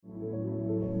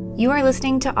You are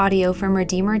listening to audio from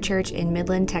Redeemer Church in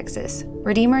Midland, Texas.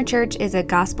 Redeemer Church is a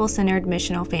gospel-centered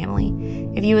missional family.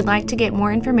 If you would like to get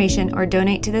more information or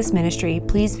donate to this ministry,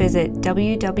 please visit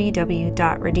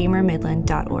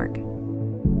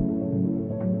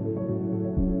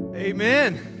www.redeemermidland.org.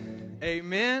 Amen.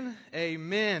 Amen.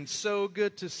 Amen. So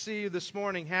good to see you this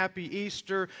morning. Happy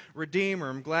Easter, Redeemer.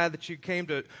 I'm glad that you came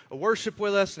to worship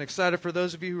with us and excited for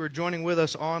those of you who are joining with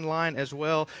us online as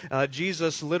well.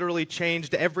 Jesus literally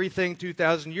changed everything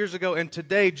 2,000 years ago, and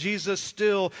today Jesus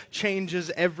still changes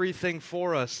everything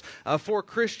for us. For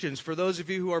Christians, for those of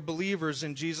you who are believers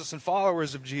in Jesus and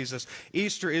followers of Jesus,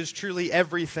 Easter is truly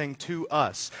everything to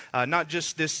us. Not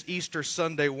just this Easter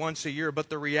Sunday once a year, but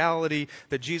the reality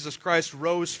that Jesus Christ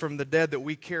rose from the dead that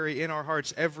we carry in our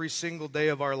hearts every single day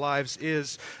of our lives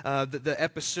is the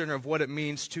epicenter of what it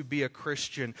means to be a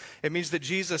Christian. It means that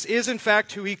Jesus is in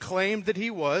fact who he claimed that he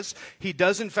was. He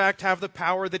does in fact have the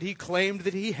power that he claimed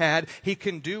that he had. He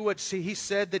can do what he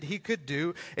said that he could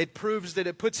do. It proves that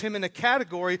it puts him in a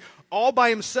category all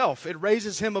by himself. It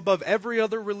raises him above every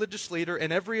other religious leader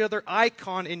and every other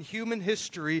icon in human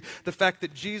history. The fact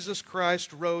that Jesus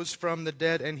Christ rose from the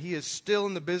dead, and he is still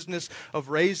in the business of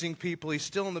raising people. He's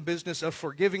still in the business of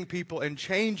forgiving people and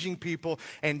changing people,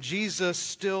 and Jesus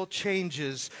still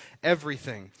changes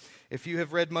everything. If you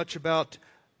have read much about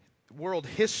world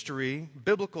history,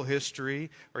 biblical history,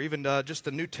 or even just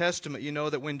the New Testament, you know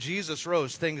that when Jesus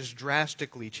rose, things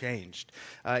drastically changed.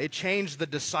 It changed the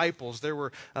disciples. There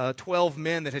were 12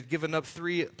 men that had given up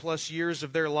 3+ years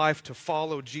of their life to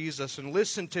follow Jesus and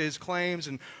listened to his claims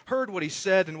and heard what he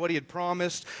said and what he had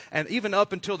promised. And even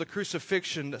up until the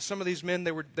crucifixion, some of these men,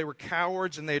 they were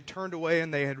cowards, and they had turned away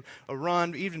and they had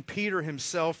run. Even Peter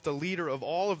himself, the leader of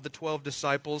all of the 12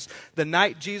 disciples, the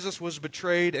night Jesus was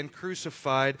betrayed and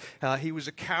crucified, he was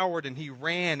a coward, and he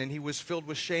ran, and he was filled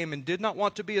with shame and did not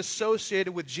want to be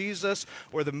associated with Jesus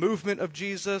or the movement of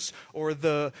Jesus or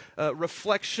the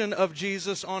reflection of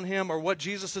Jesus on him or what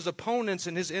Jesus' opponents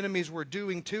and his enemies were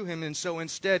doing to him. And so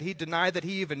instead, he denied that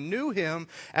he even knew him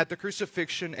at the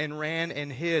crucifixion and ran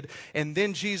and hid. And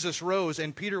then Jesus rose,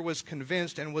 and Peter was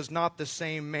convinced and was not the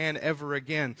same man ever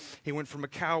again. He went from a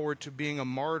coward to being a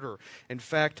martyr. In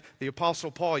fact, the Apostle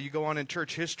Paul, you go on in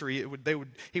church history,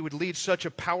 he would lead such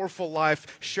a powerful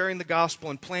life sharing the gospel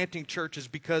and planting churches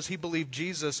because he believed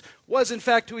Jesus was in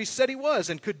fact who he said he was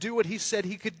and could do what he said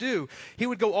he could do. He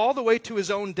would go all the way to his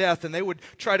own death, and they would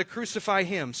try to crucify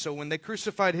him. So when they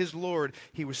crucified his Lord,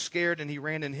 he was scared and he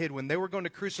ran and hid. When they were going to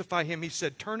crucify him, he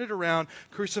said, "Turn it around,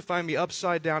 crucify me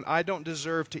upside down. I don't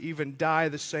deserve to even die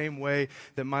the same way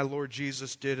that my Lord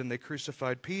Jesus did." And they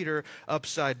crucified Peter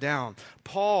upside down.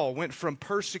 Paul went from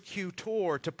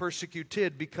persecutor to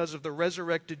persecuted because of the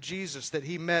resurrected Jesus that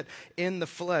he met in the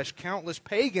flesh. Countless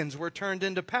pagans were turned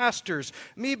into pastors,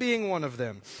 me being one of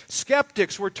them.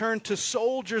 Skeptics were turned to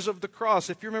soldiers of the cross.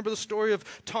 If you remember the story of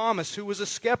Thomas, who was a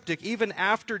skeptic, even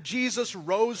after Jesus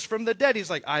rose from the dead,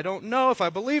 he's like, "I don't know if I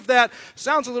believe that.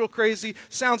 Sounds a little crazy,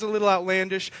 sounds a little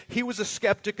outlandish." He was a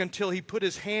skeptic until he put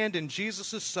his hand in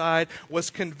Jesus' side,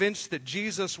 was convinced that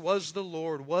Jesus was the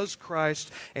Lord, was Christ,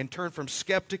 and turned from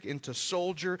skeptic into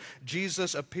soldier.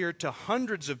 Jesus appeared to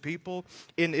hundreds of people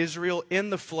in Israel in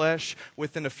the flesh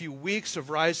within a few weeks of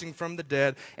rising from the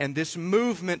dead, and this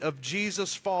movement of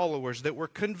Jesus followers that were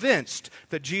convinced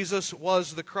that Jesus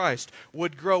was the Christ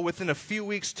would grow within a few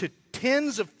weeks to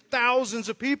tens of thousands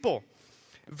of people.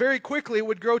 Very quickly, it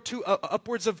would grow to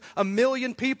upwards of 1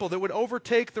 million people that would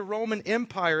overtake the Roman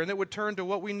Empire, and that would turn to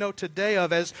what we know today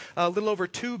of as a little over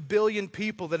 2 billion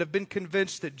people that have been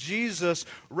convinced that Jesus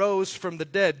rose from the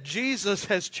dead. Jesus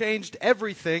has changed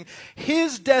everything.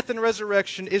 His death and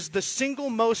resurrection is the single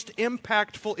most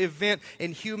impactful event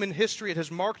in human history. It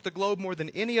has marked the globe more than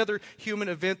any other human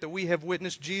event that we have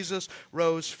witnessed. Jesus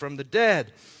rose from the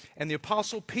dead. And the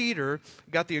Apostle Peter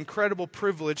got the incredible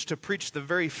privilege to preach the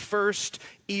very first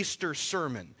Easter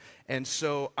sermon. And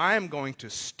so I am going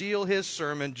to steal his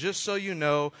sermon, just so you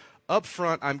know. Up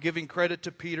front, I'm giving credit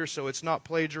to Peter, so it's not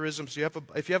plagiarism. So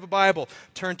if you have a Bible,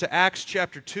 turn to Acts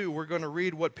chapter 2. We're going to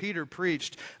read what Peter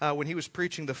preached when he was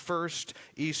preaching the first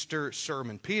Easter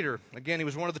sermon. Peter, again, he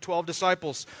was one of the 12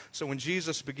 disciples. So when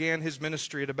Jesus began his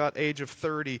ministry at about age of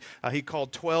 30, he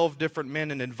called 12 different men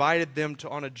and invited them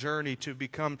on a journey to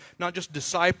become not just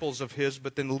disciples of his,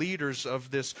 but then leaders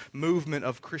of this movement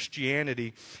of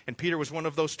Christianity. And Peter was one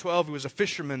of those 12. He was a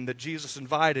fisherman that Jesus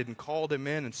invited and called him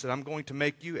in and said, "I'm going to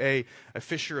make you a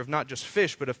fisher of not just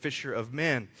fish, but a fisher of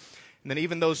men." And then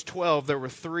even those 12, there were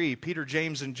 3, Peter,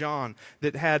 James, and John,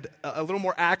 that had a little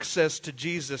more access to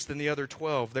Jesus than the other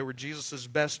 12. They were Jesus'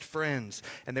 best friends,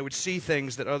 and they would see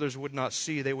things that others would not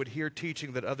see. They would hear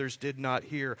teaching that others did not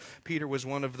hear. Peter was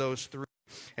one of those 3.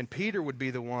 And Peter would be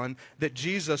the one that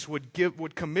Jesus would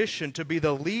commission to be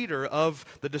the leader of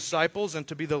the disciples and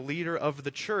to be the leader of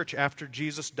the church after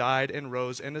Jesus died and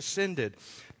rose and ascended.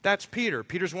 That's Peter.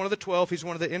 Peter's one of the 12. He's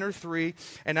one of the inner 3.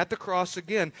 And at the cross,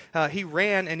 again, he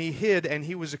ran and he hid and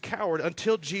he was a coward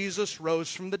until Jesus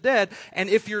rose from the dead. And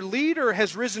if your leader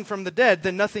has risen from the dead,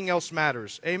 then nothing else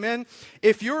matters. Amen?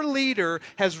 If your leader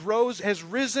has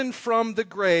risen from the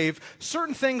grave,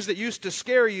 certain things that used to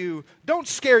scare you don't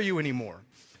scare you anymore.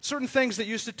 Certain things that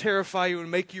used to terrify you and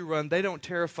make you run, they don't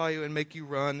terrify you and make you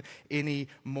run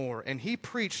anymore. And he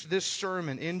preached this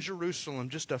sermon in Jerusalem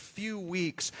just a few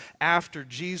weeks after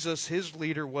Jesus, his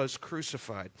leader, was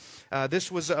crucified.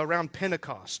 This was around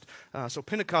Pentecost. So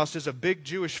Pentecost is a big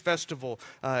Jewish festival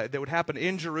that would happen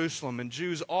in Jerusalem, and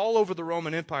Jews all over the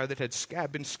Roman Empire that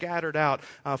had been scattered out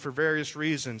for various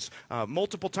reasons,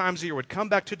 multiple times a year would come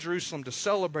back to Jerusalem to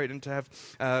celebrate and to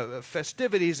have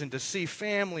festivities and to see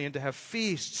family and to have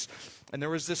feasts. And there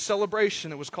was this celebration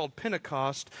that was called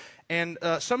Pentecost, and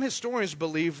some historians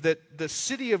believe that the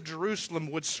city of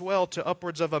Jerusalem would swell to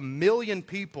upwards of 1 million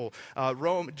people,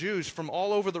 Jews from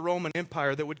all over the Roman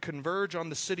Empire, that would converge on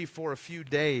the city for a few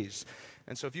days.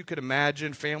 And so if you could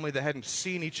imagine family that hadn't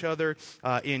seen each other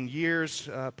in years,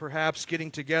 perhaps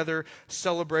getting together,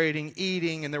 celebrating,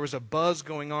 eating, and there was a buzz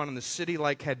going on in the city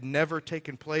like had never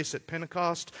taken place at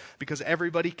Pentecost because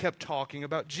everybody kept talking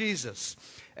about Jesus.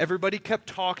 Everybody kept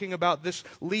talking about this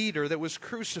leader that was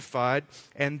crucified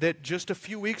and that just a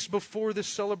few weeks before this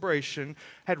celebration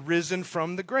had risen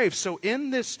from the grave. So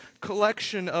in this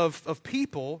collection of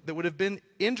people that would have been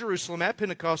in Jerusalem at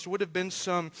Pentecost would have been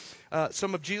some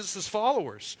of Jesus'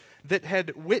 followers that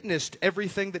had witnessed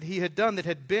everything that he had done, that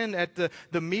had been at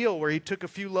the meal where he took a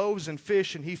few loaves and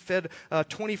fish and he fed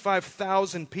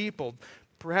 25,000 people.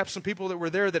 Perhaps some people that were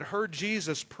there that heard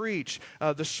Jesus preach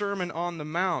the Sermon on the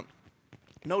Mount.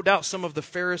 No doubt some of the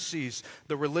Pharisees,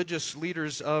 the religious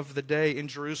leaders of the day in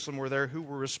Jerusalem, were there who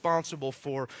were responsible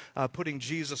for putting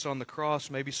Jesus on the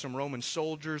cross. Maybe some Roman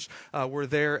soldiers were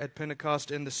there at Pentecost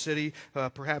in the city.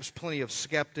 Perhaps plenty of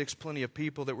skeptics, plenty of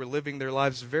people that were living their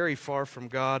lives very far from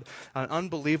God. An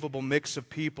unbelievable mix of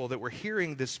people that were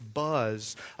hearing this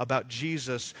buzz about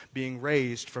Jesus being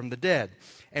raised from the dead.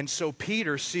 And so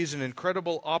Peter sees an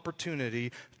incredible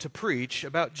opportunity to preach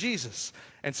about Jesus.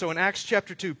 And so in Acts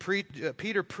chapter 2,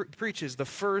 Peter preaches the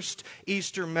first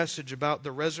Easter message about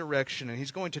the resurrection, and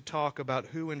he's going to talk about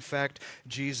who, in fact,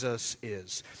 Jesus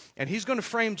is. And he's going to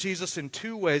frame Jesus in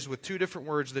 2 ways with 2 different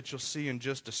words that you'll see in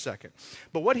just a second.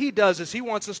 But what he does is he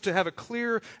wants us to have a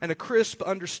clear and a crisp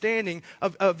understanding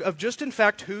of just, in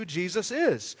fact, who Jesus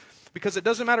is. Because it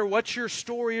doesn't matter what your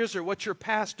story is or what your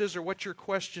past is or what your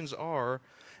questions are,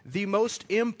 the most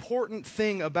important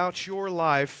thing about your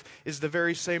life is the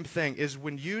very same thing, is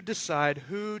when you decide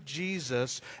who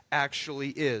Jesus actually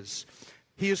is.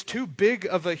 He is too big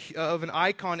of an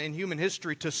icon in human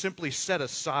history to simply set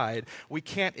aside. We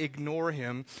can't ignore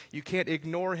him. You can't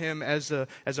ignore him as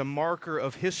a marker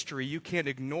of history. You can't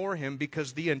ignore him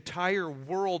because the entire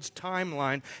world's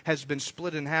timeline has been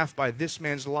split in half by this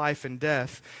man's life and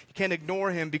death. You can't ignore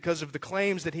him because of the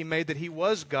claims that he made that he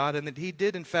was God and that he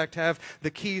did in fact have the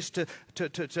keys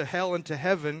to hell and to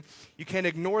heaven. You can't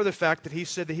ignore the fact that he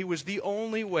said that he was the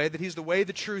only way, that he's the way,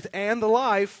 the truth, and the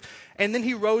life. And then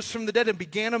he rose from the dead and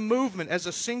began a movement as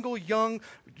a single young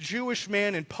Jewish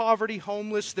man in poverty,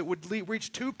 homeless, that would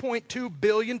reach 2.2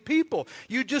 billion people.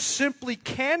 You just simply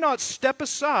cannot step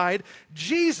aside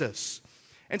Jesus.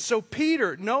 And so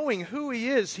Peter, knowing who he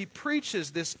is, he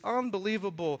preaches this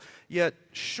unbelievable yet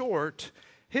short.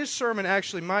 His sermon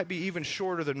actually might be even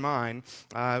shorter than mine.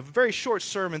 A very short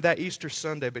sermon that Easter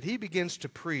Sunday, but he begins to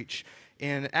preach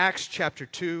in Acts chapter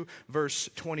 2, verse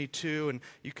 22, and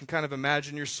you can kind of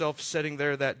imagine yourself sitting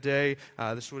there that day.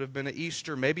 This would have been an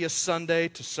Easter, maybe a Sunday,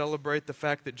 to celebrate the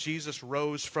fact that Jesus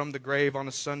rose from the grave on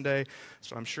a Sunday.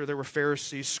 So I'm sure there were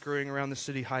Pharisees scurrying around the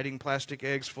city hiding plastic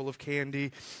eggs full of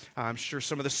candy. I'm sure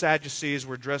some of the Sadducees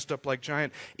were dressed up like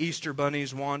giant Easter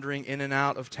bunnies wandering in and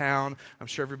out of town. I'm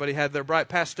sure everybody had their bright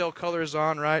pastel colors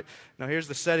on, right? Now here's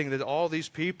the setting, that all these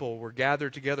people were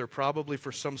gathered together probably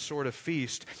for some sort of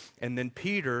feast, and then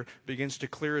Peter begins to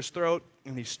clear his throat,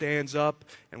 and he stands up,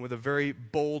 and with a very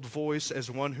bold voice,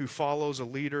 as one who follows a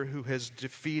leader who has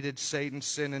defeated Satan,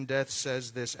 sin, and death,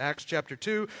 says this. Acts chapter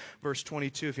 2, verse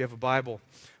 22. If you have a Bible,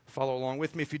 follow along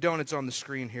with me. If you don't, it's on the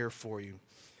screen here for you.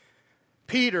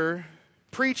 Peter,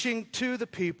 preaching to the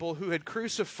people who had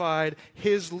crucified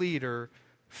his leader,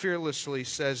 fearlessly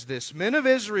says this, "Men of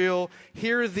Israel,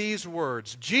 hear these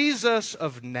words, Jesus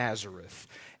of Nazareth."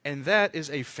 And that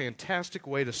is a fantastic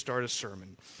way to start a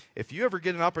sermon. If you ever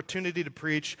get an opportunity to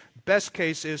preach, best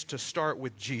case is to start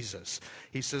with Jesus.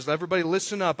 He says, everybody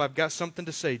listen up, I've got something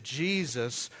to say.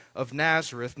 Jesus of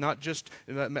Nazareth, not just,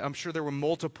 I'm sure there were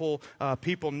multiple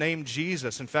people named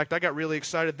Jesus. In fact, I got really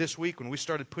excited this week when we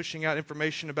started pushing out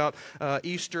information about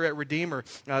Easter at Redeemer.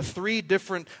 3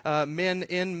 different men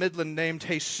in Midland named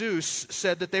Jesus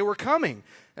said that they were coming.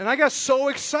 And I got so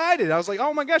excited. I was like,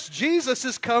 oh my gosh, Jesus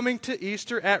is coming to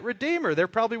Easter at Redeemer. There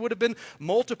probably would have been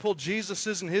multiple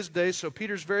Jesuses in his day, so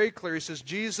Peter's very clear. He says,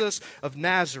 Jesus of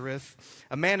Nazareth,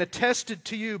 a man attested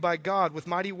to you by God with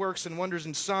mighty works and wonders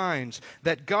and signs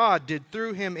that God did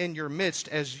through him in your midst,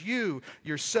 as you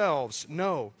yourselves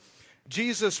know.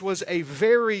 Jesus was a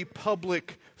very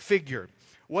public figure.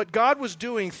 What God was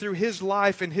doing through his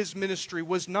life and his ministry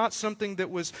was not something that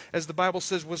was, as the Bible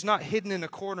says, was not hidden in a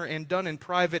corner and done in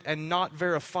private and not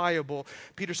verifiable.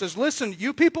 Peter says, listen,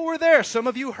 you people were there. Some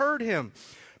of you heard him.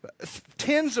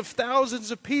 Tens of thousands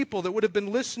of people that would have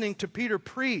been listening to Peter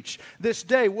preach this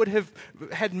day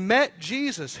had met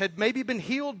Jesus, had maybe been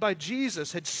healed by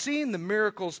Jesus, had seen the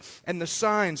miracles and the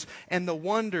signs and the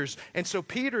wonders. And so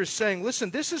Peter is saying, listen,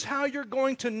 this is how you're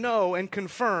going to know and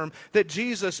confirm that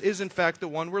Jesus is in fact the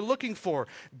one we're looking for.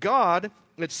 God,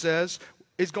 it says,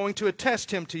 is going to attest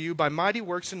him to you by mighty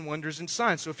works and wonders and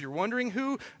signs. So if you're wondering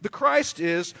who the Christ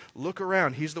is, look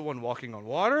around. He's the one walking on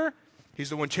water. He's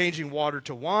the one changing water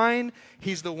to wine.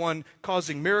 He's the one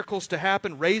causing miracles to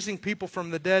happen, raising people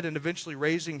from the dead, and eventually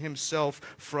raising himself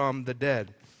from the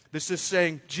dead. This is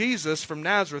saying Jesus from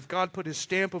Nazareth, God put his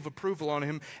stamp of approval on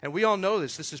him, and we all know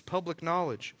this. This is public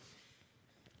knowledge.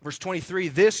 Verse 23,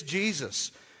 this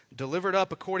Jesus, delivered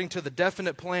up according to the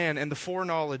definite plan and the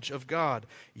foreknowledge of God,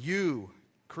 you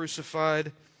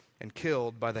crucified and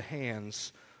killed by the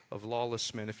hands of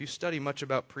lawless men. If you study much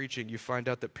about preaching, you find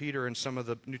out that Peter and some of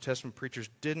the New Testament preachers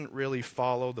didn't really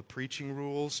follow the preaching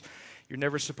rules. You're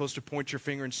never supposed to point your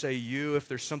finger and say you. If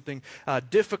there's something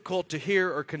difficult to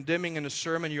hear or condemning in a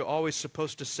sermon, you're always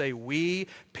supposed to say we.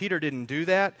 Peter didn't do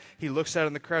that. He looks out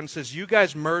in the crowd and says, you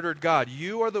guys murdered God.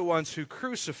 You are the ones who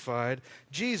crucified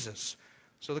Jesus.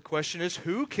 So the question is,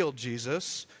 who killed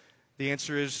Jesus? The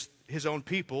answer is his own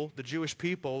people, the Jewish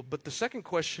people. But the second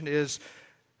question is,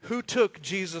 who took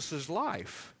Jesus'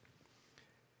 life?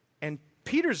 And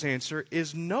Peter's answer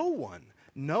is no one.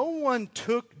 No one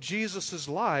took Jesus'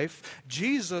 life.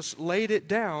 Jesus laid it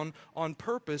down on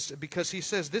purpose because he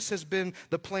says this has been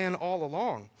the plan all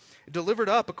along. Delivered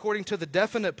up according to the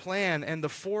definite plan and the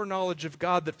foreknowledge of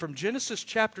God, that from Genesis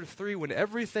chapter 3, when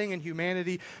everything in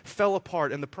humanity fell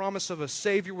apart and the promise of a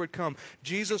Savior would come,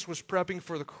 Jesus was prepping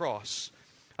for the cross.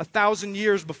 1,000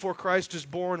 years before Christ is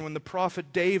born, when the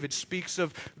prophet David speaks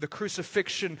of the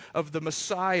crucifixion of the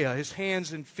Messiah, his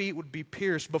hands and feet would be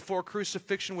pierced. Before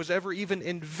crucifixion was ever even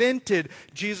invented,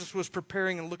 Jesus was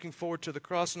preparing and looking forward to the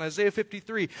cross. In Isaiah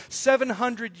 53,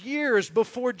 700 years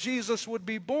before Jesus would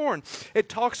be born, it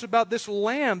talks about this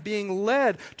lamb being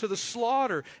led to the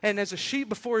slaughter, and as a sheep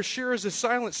before his shearers is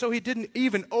silent, so he didn't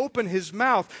even open his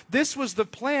mouth. This was the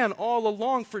plan all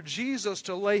along, for Jesus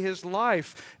to lay his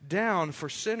life down for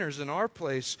sinners in our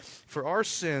place, for our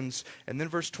sins. And then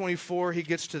verse 24, he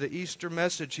gets to the Easter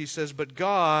message. He says, but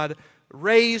God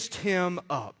raised him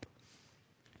up.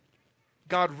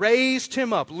 God raised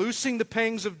him up, loosing the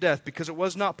pangs of death, because it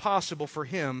was not possible for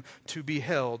him to be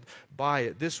held by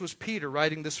it. This was Peter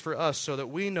writing this for us so that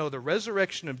we know the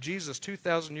resurrection of Jesus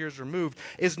 2,000 years removed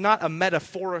is not a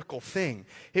metaphorical thing.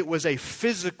 It was a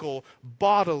physical,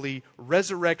 bodily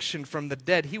resurrection from the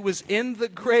dead. He was in the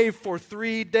grave for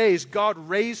 3 days. God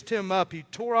raised him up. He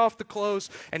tore off the clothes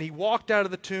and he walked out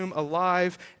of the tomb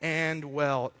alive and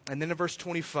well. And then in verse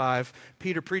 25,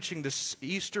 Peter, preaching this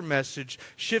Easter message,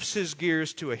 shifts his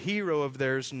gears to a hero of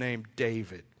theirs named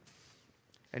David.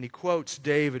 And he quotes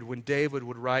David when David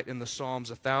would write in the Psalms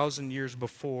 1,000 years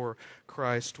before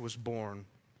Christ was born.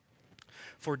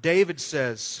 For David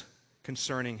says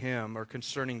concerning him, or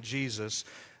concerning Jesus,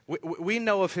 we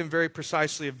know of him very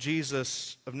precisely, of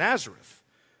Jesus of Nazareth.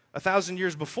 1,000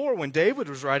 years before, when David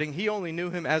was writing, he only knew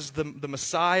him as the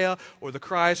Messiah or the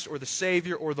Christ or the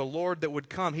Savior or the Lord that would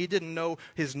come. He didn't know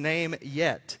his name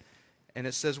yet. And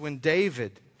it says when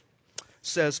David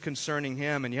says concerning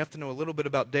him, and you have to know a little bit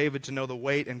about David to know the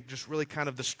weight and just really kind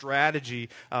of the strategy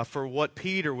for what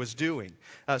Peter was doing.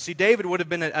 See, David would have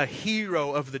been a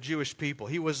hero of the Jewish people.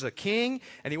 He was a king,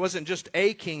 and he wasn't just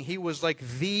a king, he was like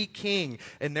the king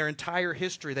in their entire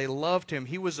history. They loved him.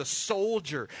 He was a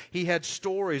soldier. He had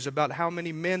stories about how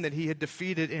many men that he had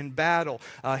defeated in battle.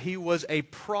 He was a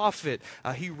prophet.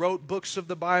 He wrote books of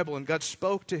the Bible, and God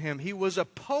spoke to him. He was a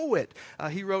poet.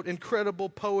 He wrote incredible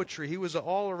poetry. He was an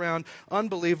all-around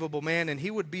unbelievable man, and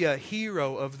he would be a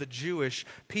hero of the Jewish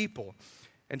people.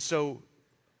 And so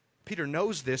Peter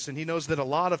knows this, and he knows that a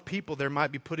lot of people there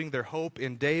might be putting their hope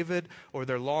in David, or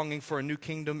they're longing for a new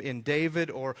kingdom in David,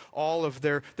 or all of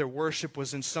their worship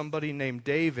was in somebody named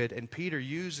David, and Peter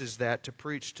uses that to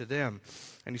preach to them.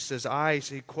 And he says,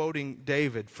 quoting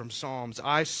David from Psalms,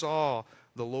 I saw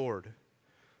the Lord.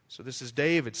 So this is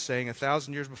David saying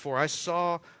 1,000 years before, I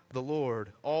saw the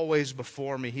Lord always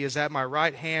before me. He is at my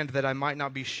right hand that I might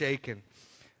not be shaken.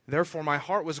 Therefore my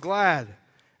heart was glad,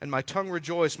 and my tongue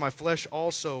rejoiced. My flesh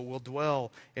also will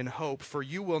dwell in hope. For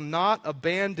you will not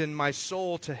abandon my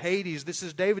soul to Hades. This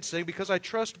is David saying, because I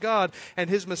trust God and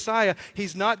His Messiah,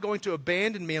 He's not going to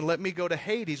abandon me and let me go to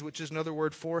Hades, which is another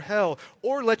word for hell,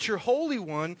 or let your Holy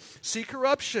One see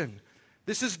corruption.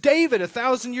 This is David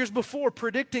 1,000 years before,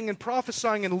 predicting and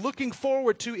prophesying and looking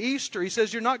forward to Easter. He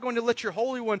says, you're not going to let your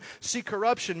Holy One see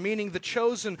corruption, meaning the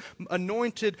chosen,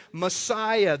 anointed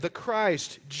Messiah, the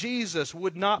Christ, Jesus,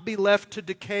 would not be left to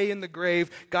decay in the grave.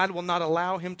 God will not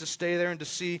allow him to stay there and to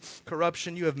see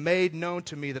corruption. You have made known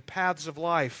to me the paths of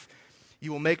life.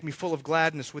 You will make me full of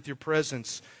gladness with your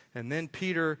presence. And then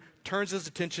Peter turns his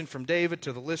attention from David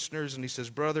to the listeners, and he says,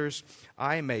 brothers,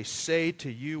 I may say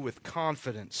to you with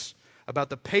confidence about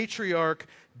the patriarch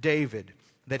David,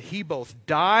 that he both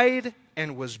died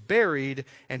and was buried,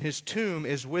 and his tomb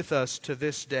is with us to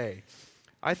this day.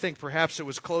 I think perhaps it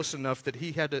was close enough that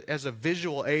he had to, as a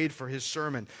visual aid for his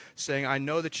sermon, saying, I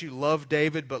know that you love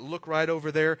David, but look right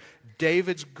over there.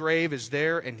 David's grave is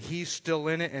there, and he's still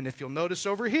in it. And if you'll notice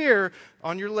over here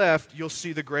on your left, you'll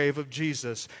see the grave of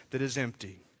Jesus that is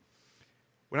empty.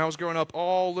 When I was growing up,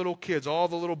 all little kids, all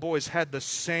the little boys had the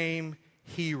same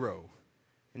hero.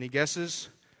 Any guesses?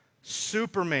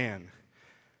 Superman.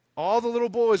 All the little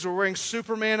boys were wearing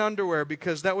Superman underwear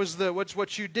because that was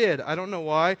what you did. I don't know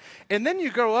why. And then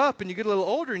you grow up and you get a little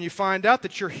older and you find out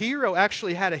that your hero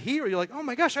actually had a hero. You're like, oh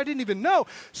my gosh, I didn't even know.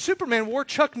 Superman wore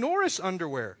Chuck Norris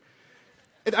underwear.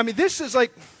 I mean, this is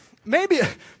like maybe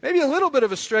a little bit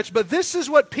of a stretch, but this is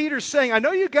what Peter's saying. I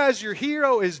know you guys, your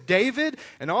hero is David,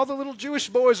 and all the little Jewish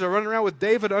boys are running around with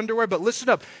David underwear, but listen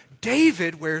up.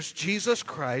 David wears Jesus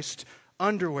Christ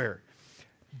underwear.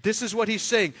 This is what he's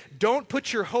saying. Don't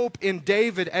put your hope in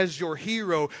David as your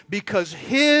hero, because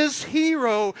his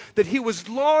hero that he was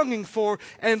longing for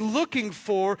and looking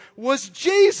for was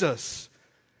Jesus.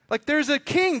 Like, there's a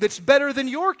king that's better than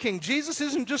your king. Jesus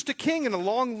isn't just a king in a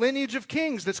long lineage of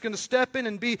kings that's going to step in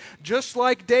and be just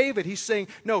like David. He's saying,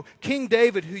 no, King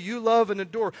David, who you love and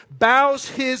adore, bows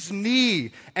his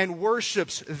knee and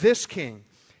worships this king.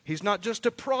 He's not just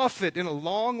a prophet in a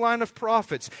long line of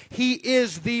prophets. He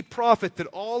is the prophet that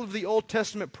all of the Old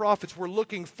Testament prophets were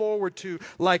looking forward to,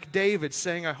 like David,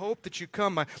 saying, I hope that you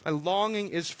come. My longing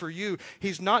is for you.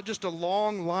 He's not just a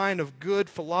long line of good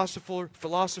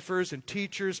philosophers and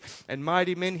teachers and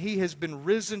mighty men. He has been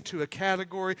risen to a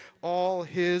category all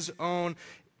his own.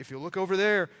 If you look over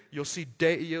there, you'll see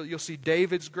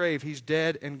David's grave. He's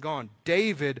dead and gone.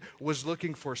 David was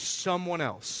looking for someone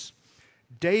else.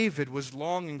 David was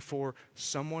longing for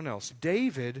someone else.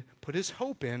 David put his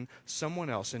hope in someone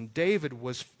else. And David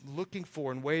was looking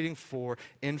for and waiting for,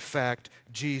 in fact,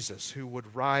 Jesus, who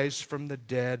would rise from the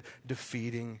dead,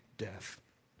 defeating death.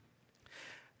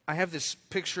 I have this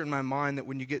picture in my mind that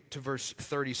when you get to verse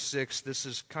 36, this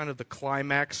is kind of the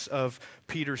climax of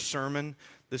Peter's sermon.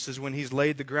 This is when he's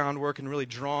laid the groundwork and really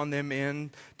drawn them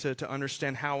in to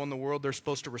understand how in the world they're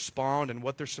supposed to respond and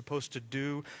what they're supposed to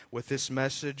do with this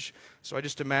message. So I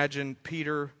just imagine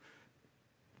Peter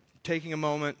taking a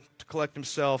moment to collect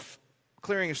himself,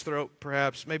 clearing his throat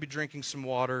perhaps, maybe drinking some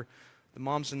water. The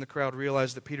moms in the crowd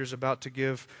realize that Peter's about to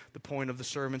give the point of the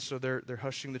sermon, so they're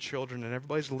hushing the children, and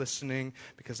everybody's listening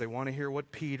because they want to hear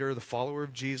what Peter, the follower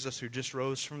of Jesus who just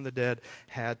rose from the dead,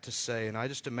 had to say. And I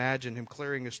just imagine him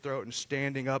clearing his throat and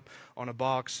standing up on a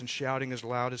box and shouting as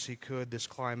loud as he could this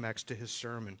climax to his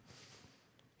sermon.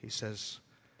 He says,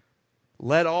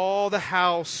 "Let all the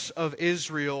house of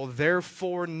Israel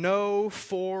therefore know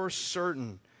for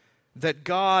certain that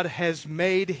God has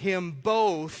made him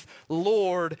both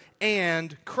Lord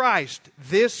and Christ,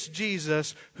 this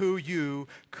Jesus who you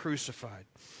crucified."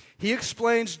 He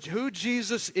explains who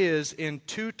Jesus is in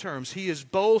two terms. He is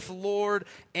both Lord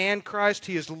and Christ.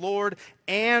 He is Lord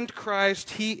and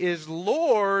Christ. He is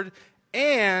Lord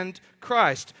and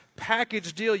Christ.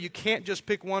 Package deal. You can't just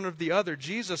pick one or the other.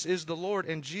 Jesus is the Lord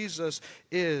and Jesus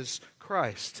is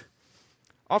Christ.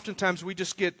 Oftentimes we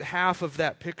just get half of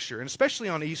that picture, and especially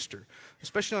on Easter.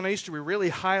 Especially on Easter, we really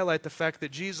highlight the fact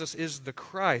that Jesus is the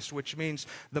Christ, which means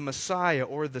the Messiah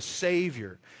or the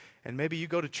Savior. And maybe you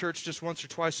go to church just once or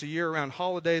twice a year around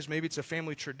holidays. Maybe it's a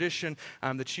family tradition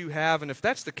that you have. And if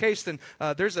that's the case, then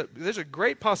there's a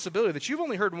great possibility that you've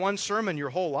only heard one sermon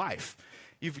your whole life.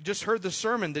 You've just heard the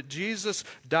sermon that Jesus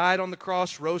died on the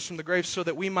cross, rose from the grave so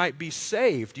that we might be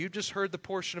saved. You've just heard the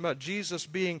portion about Jesus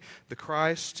being the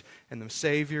Christ and the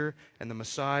Savior and the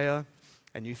Messiah.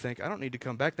 And you think, I don't need to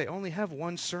come back. They only have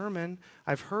one sermon.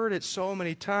 I've heard it so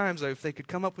many times. If they could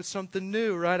come up with something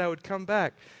new, right, I would come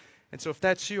back. And so if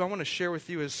that's you, I want to share with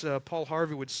you, as Paul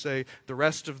Harvey would say, the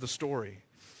rest of the story.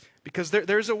 Because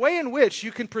there's a way in which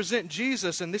you can present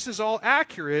Jesus, and this is all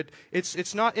accurate.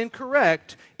 It's not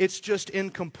incorrect. It's just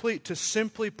incomplete to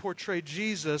simply portray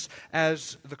Jesus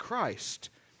as the Christ.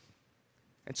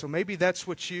 And so maybe that's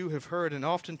what you have heard. And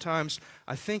oftentimes,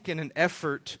 I think in an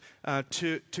effort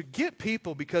to get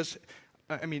people, because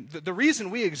the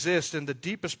reason we exist in the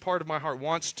deepest part of my heart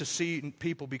wants to see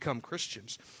people become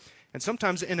Christians. And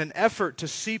sometimes in an effort to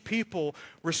see people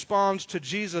respond to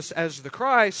Jesus as the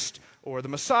Christ or the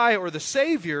Messiah or the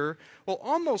Savior, we'll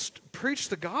almost preach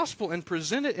the gospel and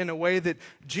present it in a way that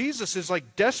Jesus is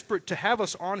like desperate to have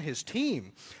us on his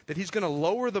team, that he's going to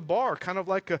lower the bar, kind of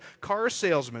like a car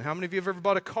salesman. How many of you have ever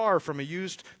bought a car from a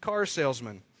used car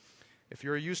salesman? If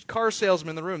you're a used car salesman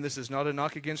in the room, this is not a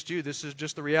knock against you. This is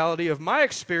just the reality of my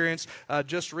experience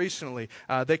just recently.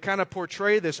 They kind of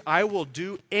portray this, I will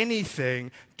do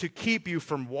anything to keep you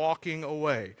from walking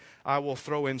away. I will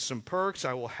throw in some perks.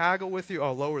 I will haggle with you.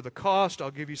 I'll lower the cost.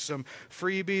 I'll give you some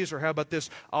freebies. Or how about this?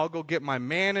 I'll go get my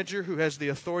manager who has the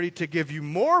authority to give you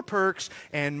more perks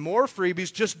and more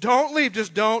freebies. Just don't leave.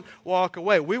 Just don't walk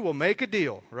away. We will make a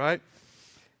deal, right?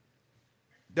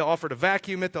 They'll offer to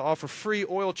vacuum it. They'll offer free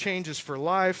oil changes for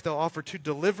life. They'll offer to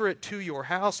deliver it to your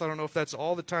house. I don't know if that's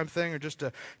all the time thing or just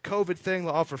a COVID thing.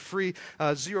 They'll offer free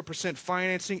 0%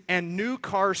 financing and new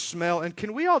car smell. And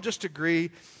can we all just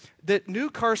agree that new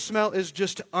car smell is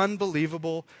just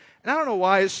unbelievable? And I don't know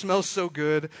why it smells so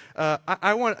good.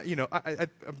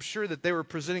 I'm sure that they were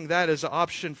presenting that as an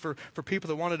option for people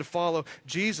that wanted to follow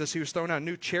Jesus. He was throwing out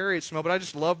new chariot smell, but I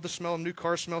just love the smell of new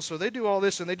car smell. So they do all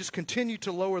this, and they just continue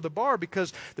to lower the bar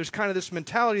because there's kind of this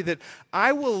mentality that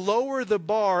I will lower the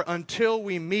bar until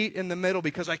we meet in the middle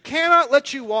because I cannot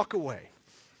let you walk away.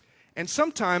 And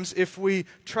sometimes if we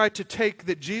try to take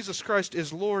that Jesus Christ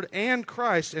is Lord and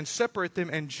Christ and separate them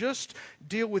and just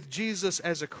deal with Jesus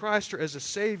as a Christ or as a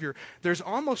Savior, there's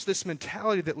almost this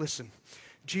mentality that, listen,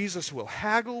 Jesus will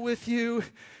haggle with you.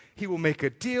 He will make a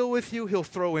deal with you. He'll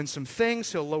throw in some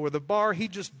things. He'll lower the bar. He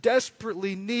just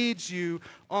desperately needs you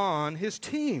on his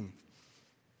team.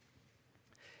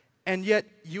 And yet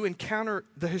you encounter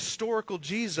the historical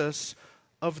Jesus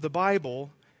of the Bible,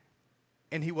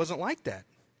 and he wasn't like that.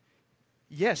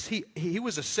 Yes, he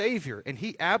was a Savior, and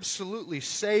he absolutely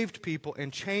saved people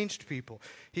and changed people.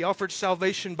 He offered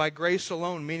salvation by grace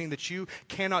alone, meaning that you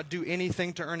cannot do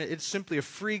anything to earn it. It's simply a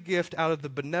free gift out of the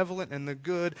benevolent and the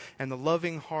good and the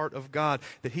loving heart of God,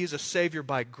 that he's a Savior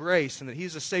by grace and that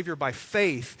he's a Savior by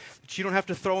faith, that you don't have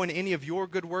to throw in any of your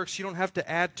good works. You don't have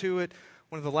to add to it.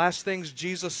 One of the last things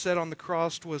Jesus said on the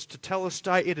cross was to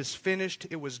telestai, it is finished,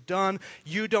 it was done.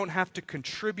 You don't have to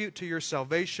contribute to your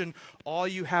salvation. All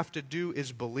you have to do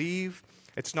is believe.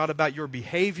 It's not about your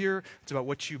behavior, it's about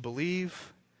what you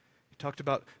believe. He talked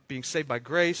about being saved by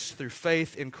grace through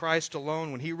faith in Christ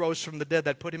alone. When he rose from the dead,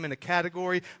 that put him in a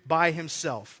category by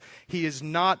himself. He is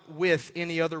not with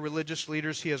any other religious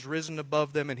leaders. He has risen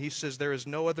above them, and he says there is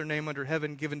no other name under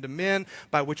heaven given to men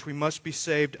by which we must be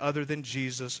saved other than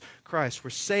Jesus Christ. We're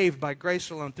saved by grace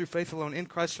alone, through faith alone, in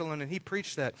Christ alone, and he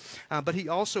preached that. But he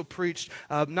also preached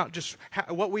not just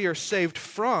what we are saved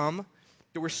from,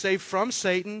 that we're saved from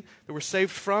Satan, that we're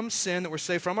saved from sin, that we're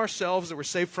saved from ourselves, that we're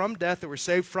saved from death, that we're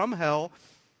saved from hell,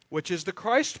 which is the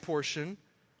Christ portion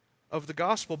of the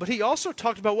gospel. But he also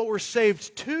talked about what we're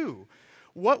saved to,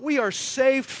 what we are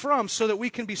saved from so that we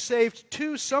can be saved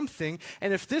to something.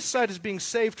 And if this side is being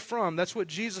saved from, that's what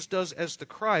Jesus does as the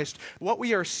Christ. What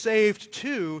we are saved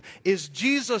to is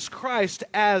Jesus Christ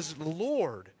as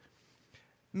Lord,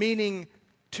 meaning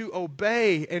to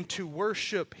obey and to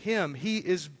worship him. He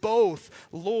is both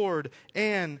Lord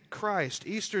and Christ.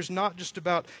 Easter is not just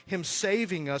about him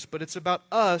saving us, but it's about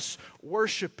us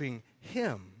worshiping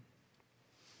him.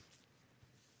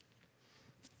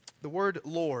 The word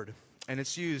Lord, and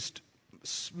it's used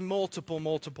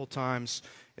multiple times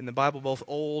in the Bible, both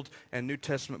Old and New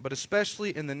Testament, but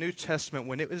especially in the New Testament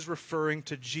when it is referring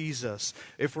to Jesus.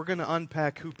 If we're going to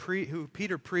unpack who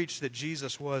Peter preached that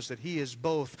Jesus was, that he is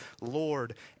both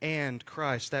Lord and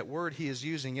Christ, that word he is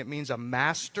using, it means a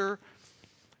master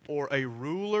or a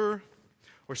ruler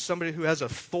or somebody who has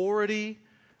authority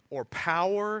or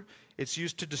power. It's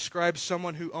used to describe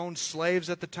someone who owned slaves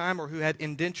at the time or who had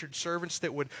indentured servants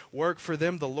that would work for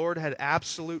them. The Lord had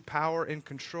absolute power and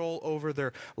control over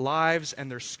their lives and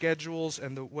their schedules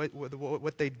and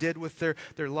what they did with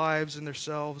their lives and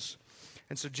themselves.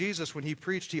 And so Jesus, when he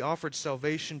preached, he offered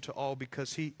salvation to all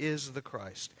because he is the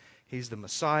Christ. He's the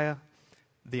Messiah,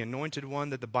 the anointed one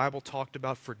that the Bible talked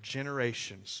about for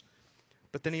generations.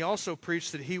 But then he also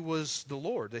preached that he was the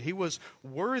Lord, that he was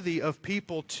worthy of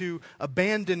people to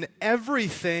abandon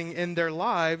everything in their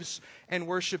lives and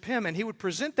worship him. And he would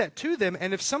present that to them.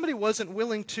 And if somebody wasn't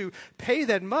willing to pay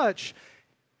that much,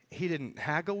 he didn't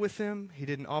haggle with them. He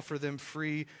didn't offer them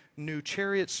free new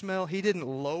chariot smell. He didn't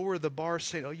lower the bar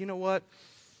saying, oh, you know what?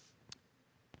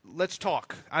 Let's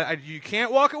talk. You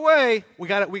can't walk away. We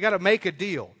got to make a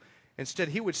deal. Instead,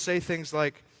 he would say things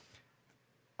like,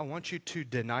 I want you to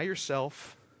deny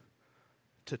yourself,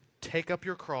 to take up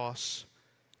your cross,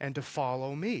 and to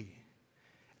follow me.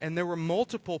 And there were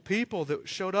multiple people that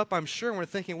showed up, I'm sure, and were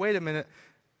thinking, wait a minute,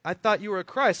 I thought you were a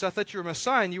Christ. I thought you were a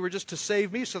Messiah, and you were just to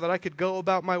save me so that I could go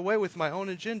about my way with my own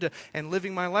agenda and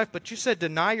living my life. But you said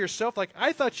deny yourself. Like,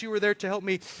 I thought you were there to help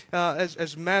me,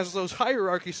 as Maslow's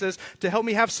hierarchy says, to help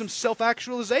me have some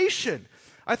self-actualization.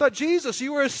 I thought, Jesus,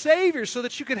 you were a Savior so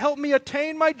that you could help me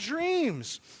attain my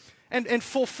dreams. And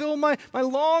fulfill my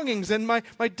longings and my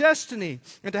destiny,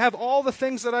 and to have all the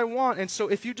things that I want. And so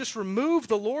if you just remove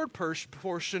the Lord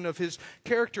portion of his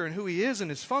character and who he is and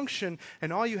his function,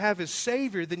 and all you have is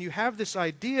Savior, then you have this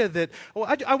idea that,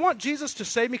 well, I want Jesus to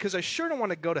save me because I sure don't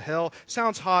want to go to hell.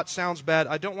 Sounds hot, sounds bad.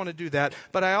 I don't want to do that.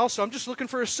 But I'm just looking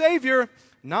for a Savior,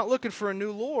 not looking for a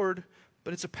new Lord,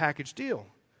 but it's a package deal.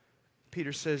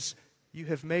 Peter says, you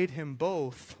have made him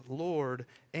both Lord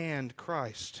and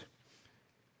Christ.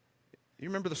 You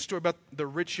remember the story about the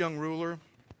rich young ruler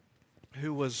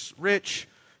who was rich,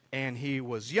 and he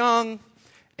was young,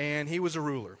 and he was a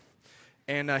ruler.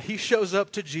 And he shows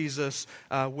up to Jesus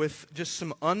with just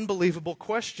some unbelievable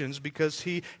questions because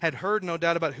he had heard, no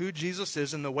doubt, about who Jesus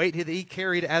is and the weight that he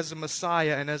carried as a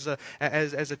Messiah and as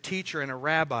a teacher and a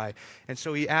rabbi. And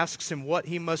so he asks him what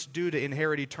he must do to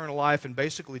inherit eternal life. And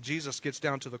basically Jesus gets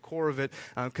down to the core of it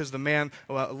because the man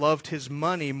loved his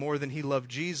money more than he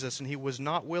loved Jesus, and he was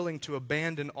not willing to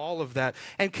abandon all of that.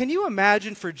 And can you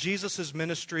imagine for Jesus'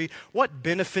 ministry what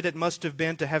benefit it must have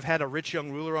been to have had a rich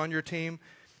young ruler on your team?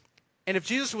 And if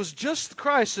Jesus was just the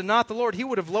Christ and not the Lord, he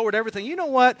would have lowered everything. You know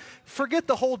what? Forget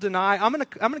the whole deny. I'm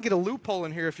gonna get a loophole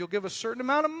in here. If you'll give a certain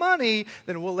amount of money,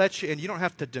 then we'll let you in. You don't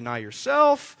have to deny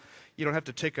yourself. You don't have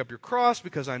to take up your cross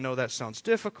because I know that sounds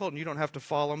difficult, and you don't have to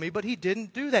follow me. But he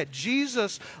didn't do that.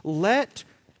 Jesus let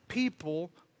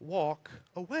people walk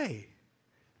away.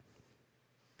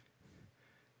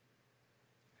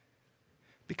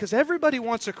 Because everybody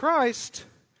wants a Christ,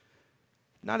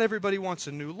 not everybody wants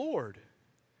a new Lord.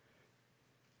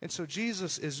 And so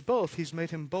Jesus is both. He's made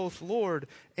him both Lord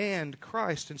and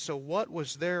Christ. And so what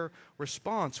was their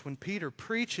response when Peter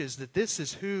preaches that this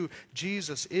is who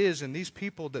Jesus is, and these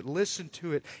people that listened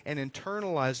to it and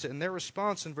internalized it? And their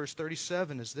response in verse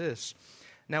 37 is this.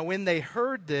 Now when they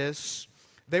heard this,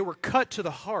 they were cut to the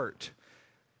heart.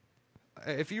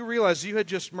 If you realize you had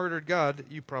just murdered God,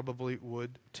 you probably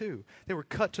would too. They were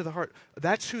cut to the heart.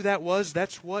 That's who that was.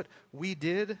 That's what we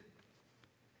did.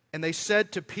 And they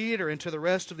said to Peter and to the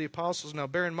rest of the apostles, now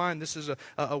bear in mind, this is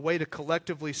a way to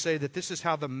collectively say that this is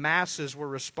how the masses were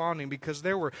responding, because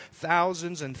there were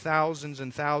thousands and thousands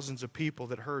and thousands of people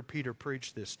that heard Peter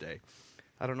preach this day.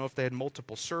 I don't know if they had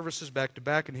multiple services back to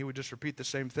back and he would just repeat the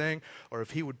same thing, or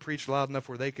if he would preach loud enough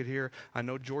where they could hear. I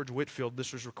know George Whitefield,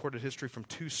 this was recorded history from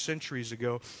 2 centuries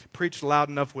ago, preached loud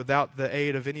enough without the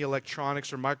aid of any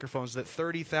electronics or microphones that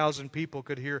 30,000 people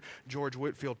could hear George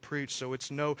Whitefield preach. So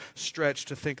it's no stretch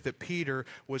to think that Peter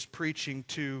was preaching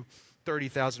to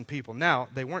 30,000 people. Now,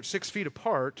 they weren't 6 feet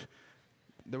apart.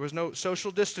 There was no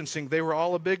social distancing. They were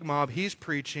all a big mob. He's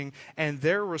preaching, and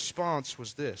their response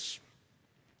was this.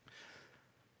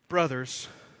 Brothers,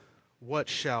 what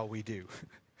shall we do?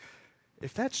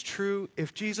 If that's true,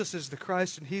 if Jesus is the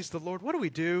Christ and he's the Lord, what do we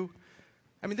do?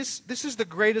 I mean, this is the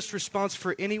greatest response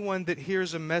for anyone that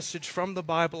hears a message from the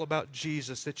Bible about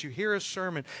Jesus, that you hear a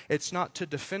sermon. It's not to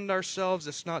defend ourselves.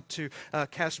 It's not to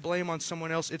cast blame on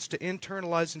someone else. It's to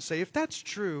internalize and say, if that's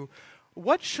true,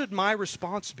 what should my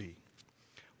response be?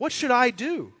 what should I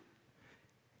do?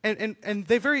 And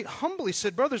they very humbly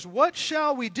said, brothers, what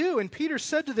shall we do? And Peter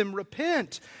said to them,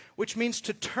 repent, which means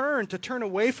to turn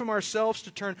away from ourselves, to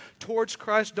turn towards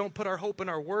Christ. Don't put our hope in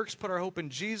our works, put our hope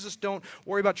in Jesus. Don't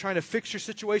worry about trying to fix your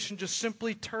situation. Just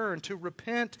simply turn, to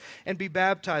repent and be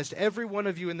baptized, every one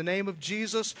of you, in the name of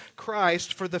Jesus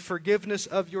Christ for the forgiveness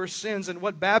of your sins. And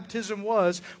what baptism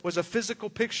was a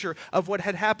physical picture of what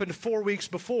had happened 4 weeks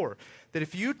before. That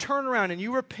if you turn around and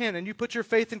you repent and you put your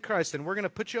faith in Christ, then we're going to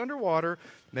put you underwater.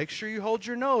 Make sure you hold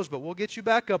your nose, but we'll get you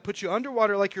back up, put you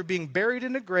underwater like you're being buried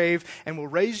in a grave, and we'll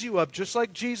raise you up. Just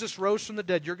like Jesus rose from the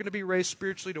dead, you're going to be raised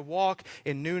spiritually to walk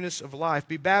in newness of life.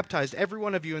 Be baptized, every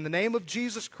one of you, in the name of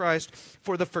Jesus Christ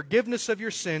for the forgiveness of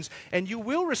your sins, and you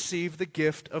will receive the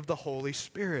gift of the Holy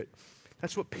Spirit.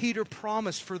 That's what Peter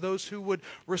promised for those who would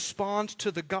respond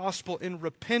to the gospel in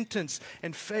repentance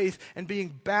and faith, and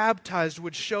being baptized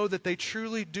would show that they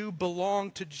truly do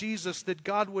belong to Jesus, that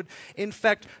God would, in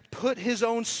fact, put His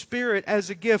own Spirit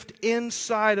as a gift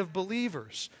inside of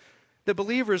believers. The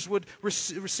believers would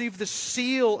receive the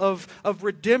seal of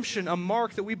redemption, a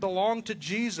mark that we belong to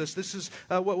Jesus. This is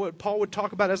what Paul would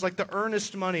talk about as like the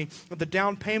earnest money, the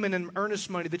down payment and earnest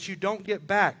money that you don't get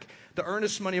back. The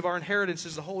earnest money of our inheritance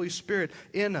is the Holy Spirit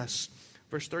in us.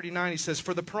 Verse 39, he says,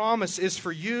 for the promise is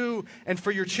for you and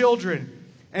for your children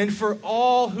and for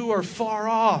all who are far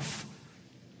off.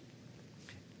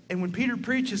 And when Peter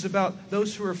preaches about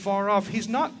those who are far off, he's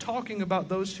not talking about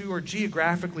those who are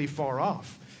geographically far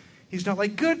off. He's not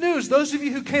like, good news, those of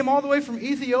you who came all the way from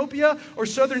Ethiopia or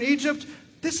southern Egypt,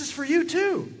 this is for you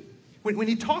too. When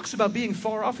he talks about being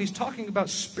far off, he's talking about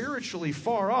spiritually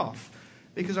far off.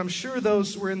 Because I'm sure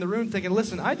those were in the room thinking,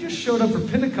 listen, I just showed up for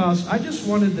Pentecost. I just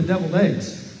wanted the deviled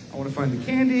eggs. I want to find the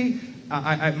candy.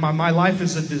 My life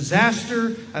is a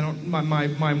disaster.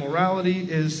 My morality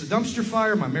is a dumpster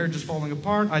fire. My marriage is falling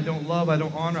apart. I don't love, I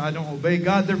don't honor, I don't obey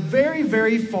God. They're very,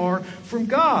 very far from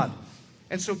God.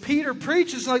 And so Peter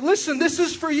preaches like, listen, this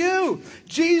is for you.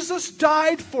 Jesus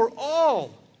died for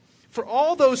all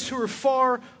those who are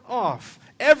far off.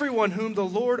 Everyone whom the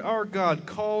Lord our God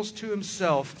calls to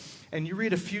Himself. And you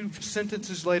read a few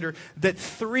sentences later that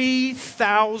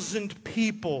 3,000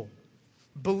 people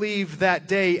believed that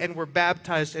day and were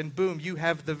baptized, and boom, you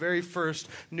have the very first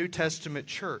New Testament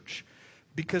church.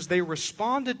 Because they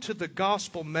responded to the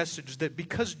gospel message that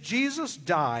because Jesus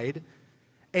died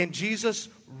and Jesus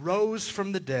rose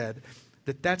from the dead,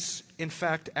 that's in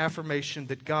fact affirmation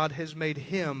that God has made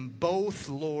Him both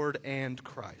Lord and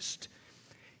Christ.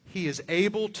 He is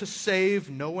able to save,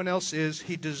 no one else is.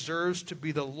 He deserves to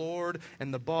be the Lord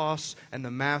and the boss and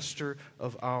the master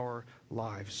of our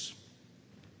lives.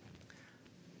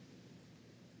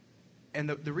 And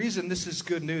the reason this is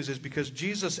good news is because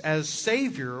Jesus as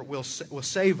Savior will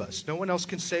save us. No one else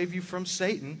can save you from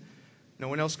Satan. No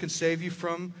one else can save you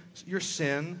from your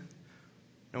sin.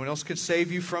 No one else can save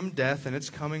you from death, and it's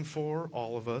coming for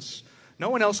all of us. No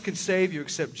one else can save you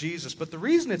except Jesus. But the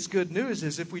reason it's good news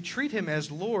is if we treat Him as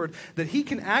Lord, that He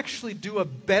can actually do a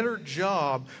better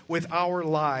job with our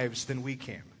lives than we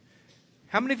can.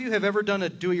 How many of you have ever done a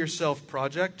do-it-yourself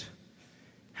project?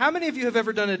 How many of you have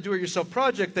ever done a do-it-yourself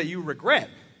project that you regret?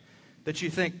 That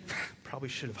you think, probably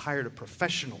should have hired a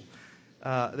professional.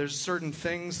 There's certain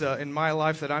things in my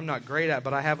life that I'm not great at,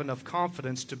 but I have enough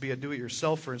confidence to be a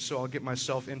do-it-yourselfer, and so I'll get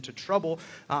myself into trouble.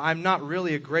 I'm not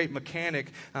really a great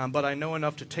mechanic, but I know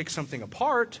enough to take something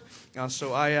apart.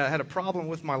 So I had a problem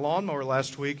with my lawnmower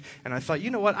last week, and I thought,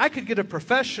 you know what, I could get a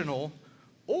professional,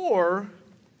 or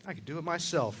I could do it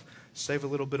myself. Save a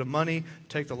little bit of money,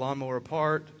 take the lawnmower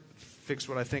apart, fix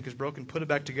what I think is broken, put it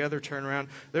back together, turn around.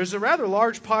 There's a rather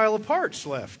large pile of parts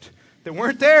left that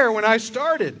weren't there when I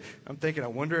started. I'm thinking, I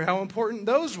wonder how important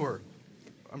those were.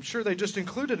 I'm sure they just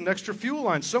included an extra fuel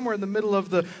line somewhere in the middle of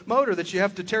the motor that you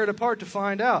have to tear it apart to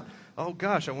find out. Oh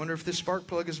gosh, I wonder if this spark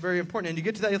plug is very important. And you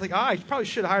get to that, you think, I probably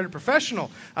should have hired a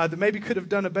professional that maybe could have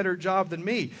done a better job than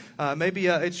me. Maybe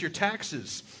it's your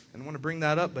taxes. I don't want to bring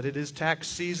that up, but it is tax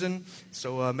season.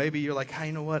 So maybe you're like, hey,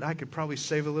 you know what? I could probably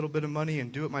save a little bit of money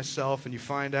and do it myself. And you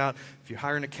find out if you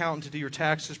hire an accountant to do your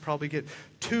taxes, probably get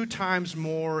 2 times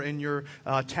more in your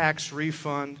tax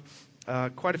refund.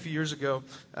 Quite a few years ago,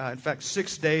 in fact,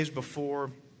 6 days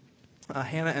before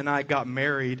Hannah and I got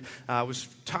married, I was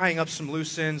tying up some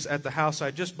loose ends at the house.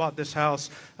 I just bought this house.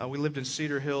 We lived in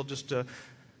Cedar Hill, just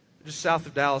south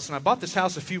of Dallas. And I bought this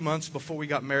house a few months before we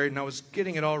got married, and I was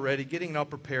getting it all ready, getting it all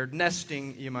prepared,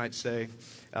 nesting, you might say.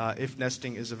 If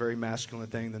nesting is a very masculine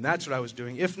thing, then that's what I was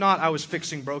doing. If not, I was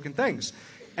fixing broken things.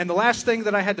 And the last thing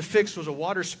that I had to fix was a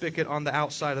water spigot on the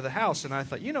outside of the house. And I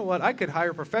thought, you know what, I could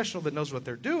hire a professional that knows what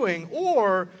they're doing,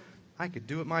 or I could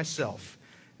do it myself.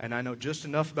 and I know just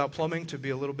enough about plumbing to be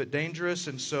a little bit dangerous,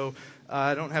 and so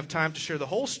I don't have time to share the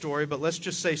whole story, but let's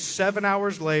just say 7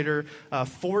 hours later,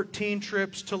 14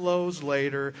 trips to Lowe's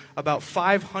later, about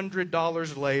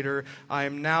 $500 later, I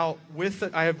am now with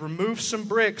it. I have removed some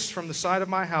bricks from the side of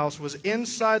my house, was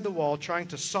inside the wall trying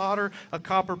to solder a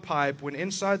copper pipe, when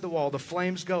inside the wall the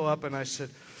flames go up, and I said,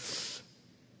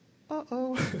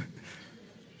 uh-oh,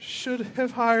 should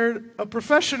have hired a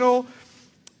professional.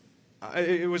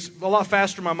 It was a lot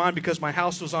faster in my mind because my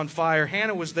house was on fire.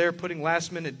 Hannah was there putting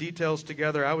last-minute details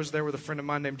together. I was there with a friend of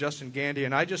mine named Justin Gandy,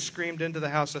 and I just screamed into the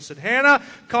house. I said, Hannah,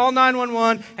 call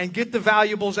 911 and get the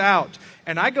valuables out.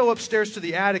 And I go upstairs to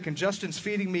the attic, and Justin's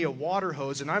feeding me a water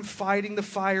hose, and I'm fighting the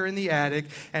fire in the attic,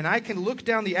 and I can look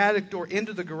down the attic door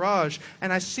into the garage,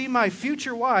 and I see my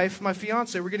future wife, my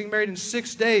fiance, we're getting married in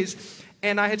 6 days,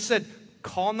 and I had said,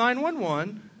 call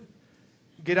 911.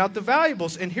 Get out the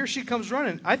valuables. And here she comes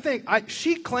running.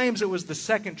 She claims it was the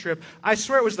second trip. I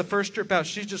swear it was the first trip out.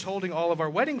 She's just holding all of our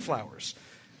wedding flowers.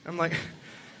 I'm like,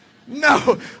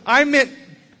 no, I meant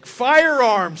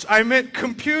firearms. I meant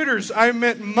computers. I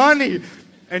meant money.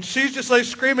 And she's just like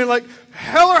screaming like,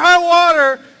 hell or high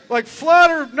water, like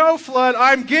flood or no flood,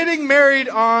 I'm getting married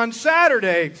on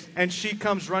Saturday. And she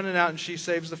comes running out and she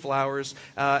saves the flowers.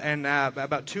 And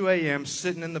about 2 a.m.,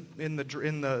 sitting in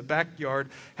the backyard,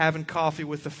 having coffee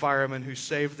with the fireman who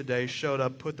saved the day, showed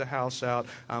up, put the house out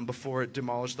before it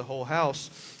demolished the whole house.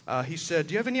 He said,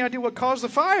 "Do you have any idea what caused the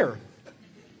fire?"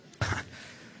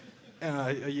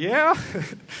 Yeah.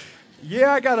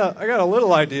 Yeah, I got a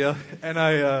little idea, and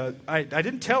I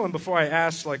didn't tell him before I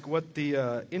asked like what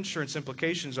the insurance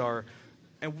implications are,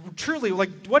 and truly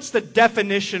like what's the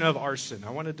definition of arson.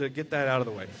 I wanted to get that out of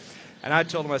the way, and I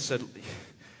told him, I said,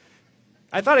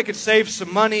 I thought I could save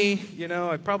some money. You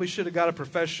know, I probably should have got a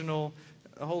professional.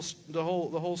 The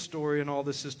whole story and all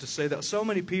this is to say that so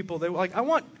many people, they were like, I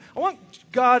want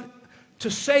God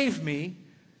to save me.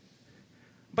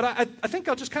 But I think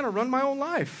I'll just kind of run my own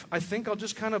life. I think I'll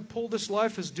just kind of pull this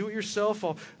life as do-it-yourself.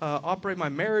 I'll operate my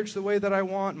marriage the way that I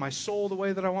want, my soul the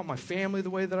way that I want, my family the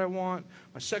way that I want,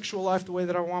 my sexual life the way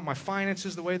that I want, my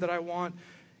finances the way that I want.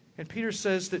 And Peter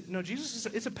says that, no, Jesus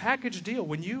it's a package deal.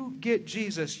 When you get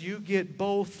Jesus, you get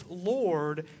both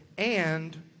Lord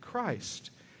and Christ.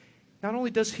 Not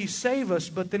only does he save us,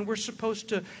 but then we're supposed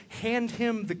to hand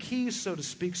him the keys, so to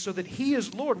speak, so that he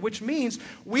is Lord, which means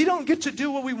we don't get to do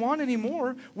what we want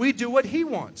anymore. We do what he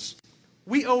wants.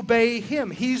 We obey him.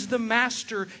 He's the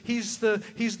master. He's the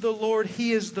Lord.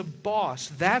 He is the boss.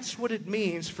 That's what it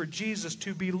means for Jesus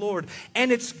to be Lord.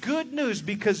 And it's good news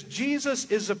because Jesus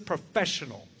is a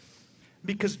professional.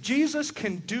 Because Jesus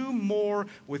can do more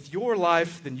with your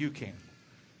life than you can.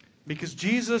 Because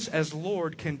Jesus as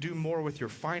Lord can do more with your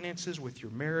finances, with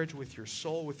your marriage, with your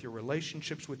soul, with your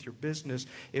relationships, with your business,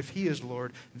 if he is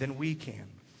Lord, than we can.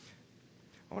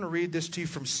 I want to read this to you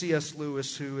from C.S.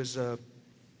 Lewis, who is an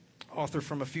author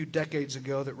from a few decades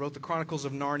ago that wrote the Chronicles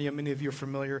of Narnia. Many of you are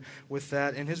familiar with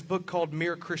that. In his book called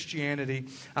Mere Christianity,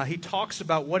 he talks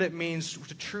about what it means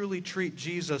to truly treat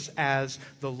Jesus as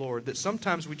the Lord. That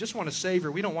sometimes we just want a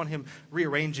Savior. We don't want him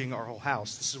rearranging our whole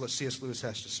house. This is what C.S. Lewis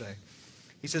has to say.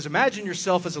 He says, imagine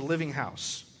yourself as a living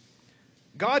house.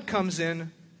 God comes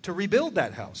in to rebuild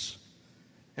that house.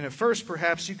 And at first,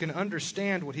 perhaps you can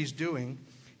understand what he's doing.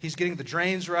 He's getting the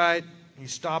drains right.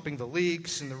 He's stopping the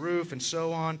leaks in the roof and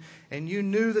so on. And you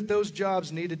knew that those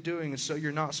jobs needed doing, and so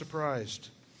you're not surprised.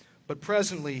 But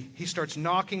presently, he starts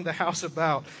knocking the house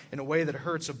about in a way that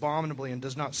hurts abominably and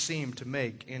does not seem to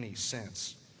make any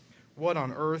sense. What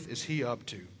on earth is he up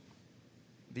to?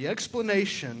 The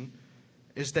explanation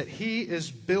is that he is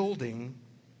building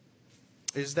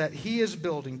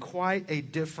quite a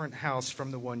different house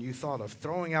from the one you thought of.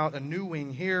 Throwing out a new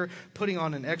wing here, putting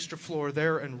on an extra floor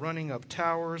there, and running up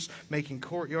towers, making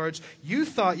courtyards. You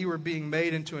thought you were being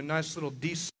made into a nice little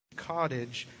decent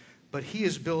cottage, but he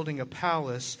is building a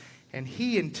palace, and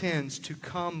he intends to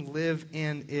come live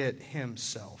in it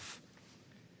himself.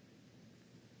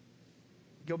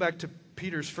 Go back to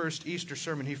Peter's first Easter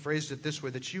sermon. He phrased it this way,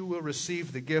 that you will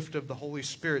receive the gift of the Holy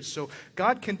Spirit. So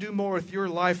God can do more with your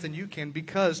life than you can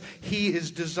because he is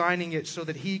designing it so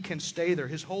that he can stay there.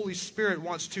 His Holy Spirit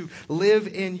wants to live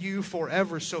in you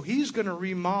forever. So he's going to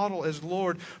remodel as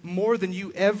Lord more than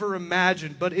you ever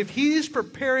imagined. But if he's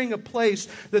preparing a place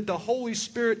that the Holy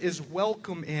Spirit is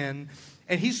welcome in,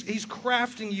 and he's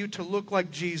crafting you to look like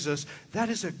Jesus, that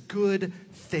is a good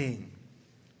thing.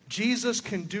 Jesus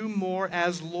can do more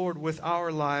as Lord with our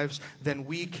lives than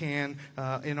we can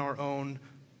in our own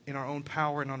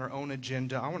power and on our own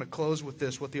agenda. I want to close with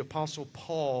this, what the Apostle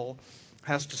Paul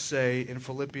has to say in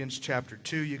Philippians chapter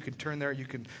 2. You can turn there. You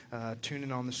can tune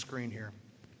in on the screen here.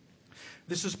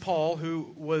 This is Paul,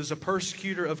 who was a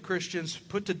persecutor of Christians,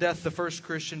 put to death the first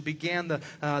Christian, began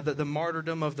the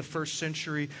martyrdom of the first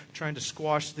century, trying to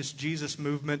squash this Jesus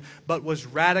movement, but was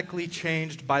radically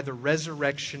changed by the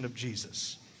resurrection of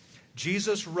Jesus.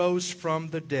 Jesus rose from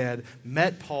the dead,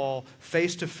 met Paul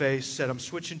face to face, said, I'm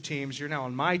switching teams. You're now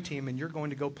on my team, and you're going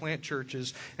to go plant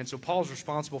churches. And so Paul's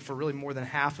responsible for really more than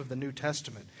half of the New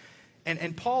Testament.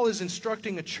 And Paul is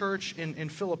instructing a church in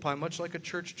Philippi, much like a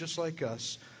church just like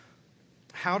us,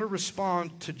 how to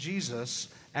respond to Jesus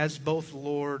as both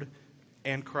Lord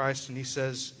and Christ. And he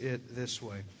says it this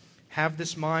way: have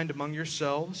this mind among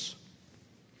yourselves,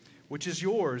 which is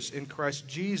yours in Christ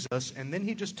Jesus. And then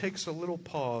he just takes a little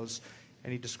pause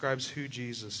and he describes who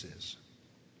Jesus is.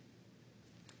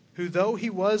 Who, though he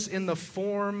was in the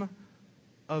form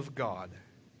of God,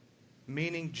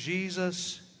 meaning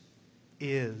Jesus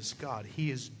is God.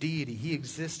 He is deity. He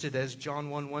existed, as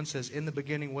John 1:1 says, in the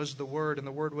beginning was the Word, and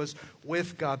the Word was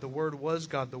with God. The Word was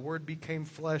God. The Word became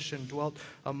flesh and dwelt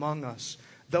among us.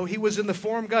 Though he was in the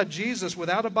form of God, Jesus,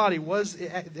 without a body,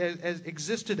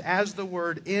 existed as the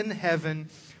Word in heaven,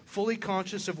 fully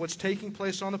conscious of what's taking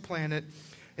place on the planet.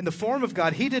 In the form of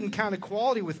God, he didn't count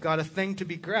equality with God a thing to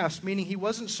be grasped, meaning he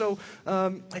wasn't so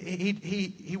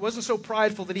he wasn't so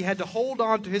prideful that he had to hold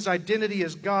on to his identity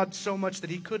as God so much that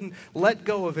he couldn't let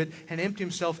go of it and empty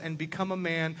himself and become a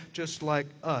man just like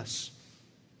us.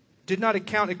 Did not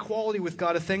account equality with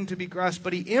God a thing to be grasped,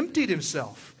 but he emptied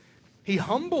himself. He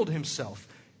humbled himself.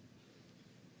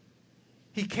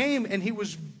 He came and he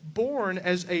was born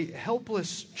as a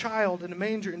helpless child in a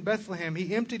manger in Bethlehem.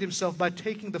 He emptied himself by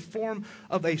taking the form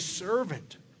of a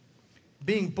servant,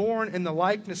 being born in the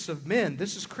likeness of men.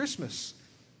 This is Christmas.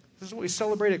 This is what we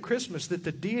celebrate at Christmas, that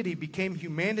the deity became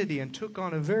humanity and took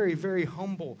on a very, very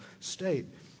humble state.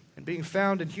 And being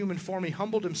found in human form, he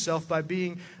humbled himself by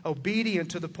being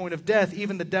obedient to the point of death,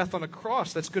 even the death on a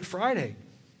cross. That's Good Friday.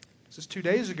 This is 2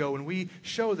 days ago when we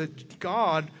show that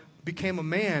God became a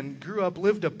man, grew up,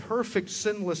 lived a perfect,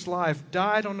 sinless life,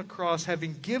 died on the cross,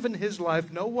 having given his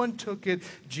life. No one took it.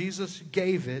 Jesus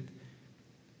gave it.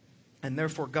 And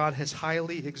therefore, God has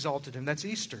highly exalted him. That's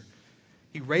Easter.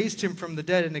 He raised him from the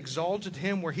dead and exalted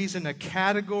him where he's in a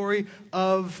category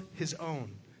of his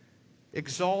own.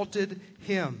 Exalted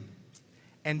him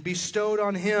and bestowed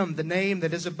on him the name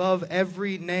that is above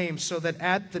every name, so that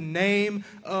at the name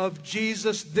of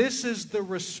Jesus, this is the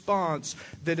response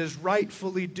that is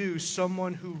rightfully due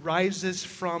someone who rises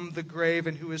from the grave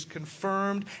and who is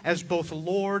confirmed as both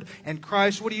Lord and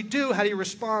Christ. What do you do? How do you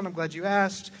respond? I'm glad you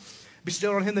asked.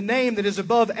 Bestowed on him the name that is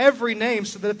above every name,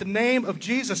 so that at the name of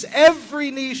Jesus,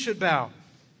 every knee should bow,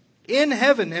 in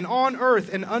heaven and on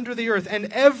earth and under the earth,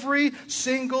 and every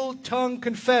single tongue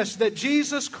confess that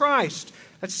Jesus Christ,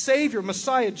 that Savior,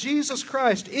 Messiah, Jesus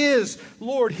Christ is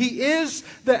Lord. He is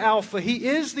the Alpha. He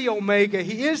is the Omega.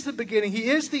 He is the beginning. He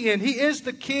is the end. He is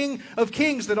the King of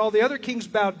kings that all the other kings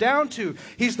bow down to.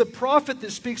 He's the prophet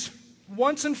that speaks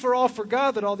once and for all for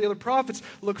God that all the other prophets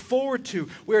look forward to.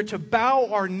 We are to bow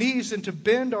our knees and to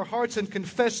bend our hearts and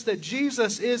confess that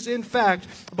Jesus is in fact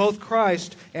both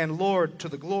Christ and Lord, to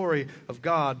the glory of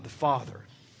God the Father.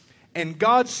 And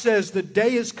God says the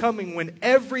day is coming when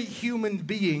every human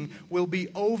being will be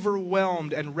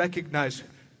overwhelmed and recognize,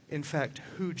 in fact,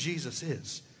 who Jesus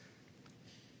is.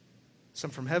 Some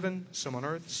from heaven, some on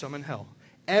earth, some in hell.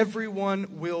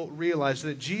 Everyone will realize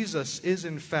that Jesus is,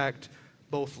 in fact,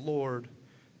 both Lord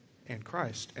and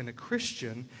Christ. And a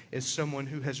Christian is someone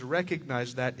who has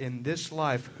recognized that in this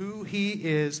life, who he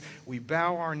is. We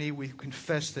bow our knee, we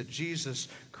confess that Jesus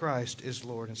Christ is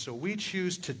Lord. And so we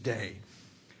choose today,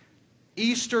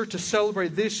 Easter, to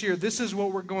celebrate this year. This is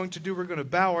what we're going to do. We're going to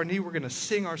bow our knee. We're going to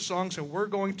sing our songs, and we're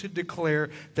going to declare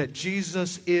that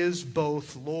Jesus is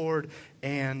both Lord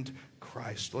and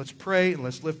Christ. Let's pray and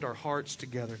let's lift our hearts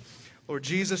together. Lord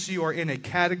Jesus, you are in a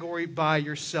category by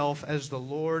yourself as the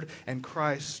Lord and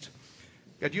Christ.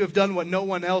 God, you have done what no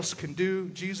one else can do.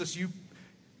 Jesus, you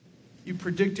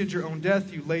predicted your own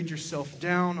death. You laid yourself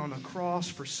down on a cross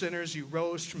for sinners. You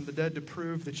rose from the dead to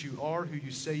prove that you are who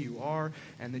you say you are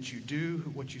and that you do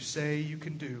what you say you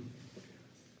can do.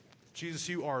 Jesus,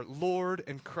 you are Lord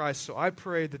and Christ. So I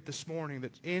pray that this morning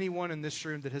that anyone in this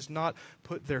room that has not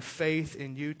put their faith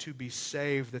in you to be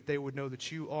saved, that they would know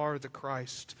that you are the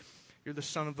Christ. You're the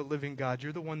Son of the living God.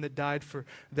 You're the one that died for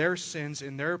their sins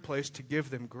in their place to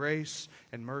give them grace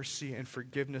and mercy and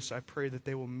forgiveness. I pray that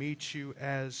they will meet you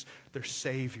as their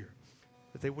Savior,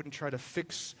 that they wouldn't try to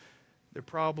fix their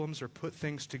problems or put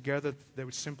things together. They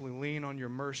would simply lean on your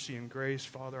mercy and grace.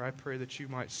 Father, I pray that you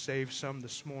might save some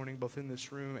this morning, both in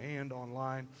this room and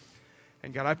online.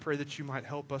 And God, I pray that you might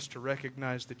help us to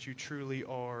recognize that you truly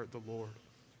are the Lord.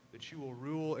 that you will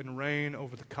rule and reign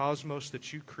over the cosmos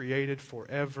that you created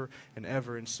forever and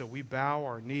ever. And so we bow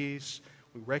our knees,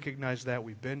 we recognize that,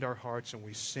 we bend our hearts, and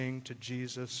we sing to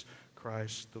Jesus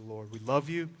Christ the Lord. We love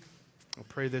you. I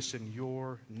pray this in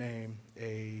your name.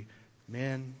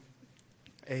 Amen.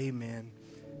 Amen.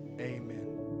 Amen.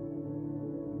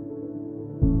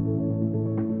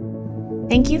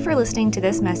 Thank you for listening to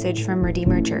this message from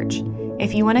Redeemer Church.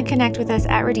 If you want to connect with us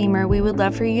at Redeemer, we would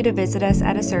love for you to visit us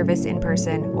at a service in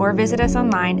person or visit us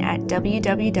online at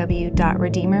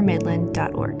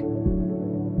www.redeemermidland.org.